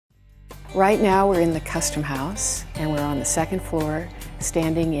Right now we're in the Custom House and we're on the second floor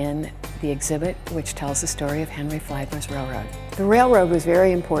standing in the exhibit which tells the story of Henry Flagler's railroad. The railroad was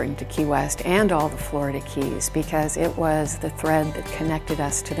very important to Key West and all the Florida Keys because it was the thread that connected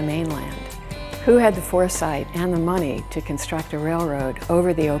us to the mainland. Who had the foresight and the money to construct a railroad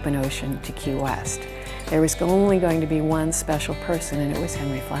over the open ocean to Key West? There was only going to be one special person, and it was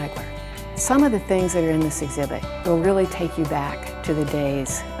Henry Flagler. Some of the things that are in this exhibit will really take you back to the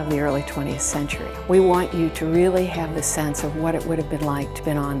days of the early 20th century. We want you to really have the sense of what it would have been like to have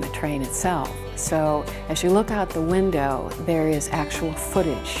been on the train itself. So as you look out the window, there is actual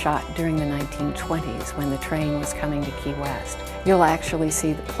footage shot during the 1920s when the train was coming to Key West. You'll actually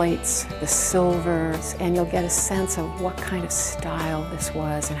see the plates, the silvers, and you'll get a sense of what kind of style this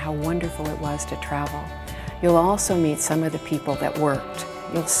was and how wonderful it was to travel. You'll also meet some of the people that worked.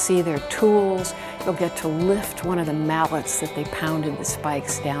 You'll see their tools, you'll get to lift one of the mallets that they pounded the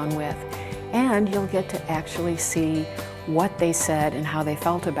spikes down with, and you'll get to actually see what they said and how they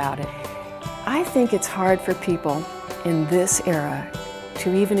felt about it. I think it's hard for people in this era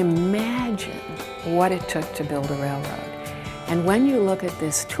to even imagine what it took to build a railroad. And when you look at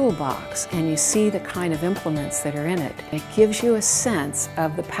this toolbox and you see the kind of implements that are in it, it gives you a sense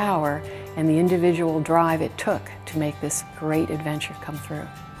of the power and the individual drive it took to make this great adventure come through.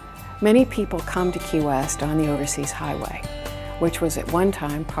 Many people come to Key West on the Overseas Highway, which was at one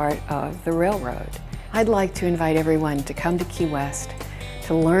time part of the railroad. I'd like to invite everyone to come to Key West,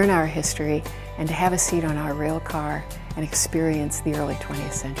 to learn our history, and to have a seat on our rail car and experience the early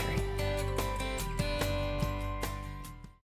 20th century.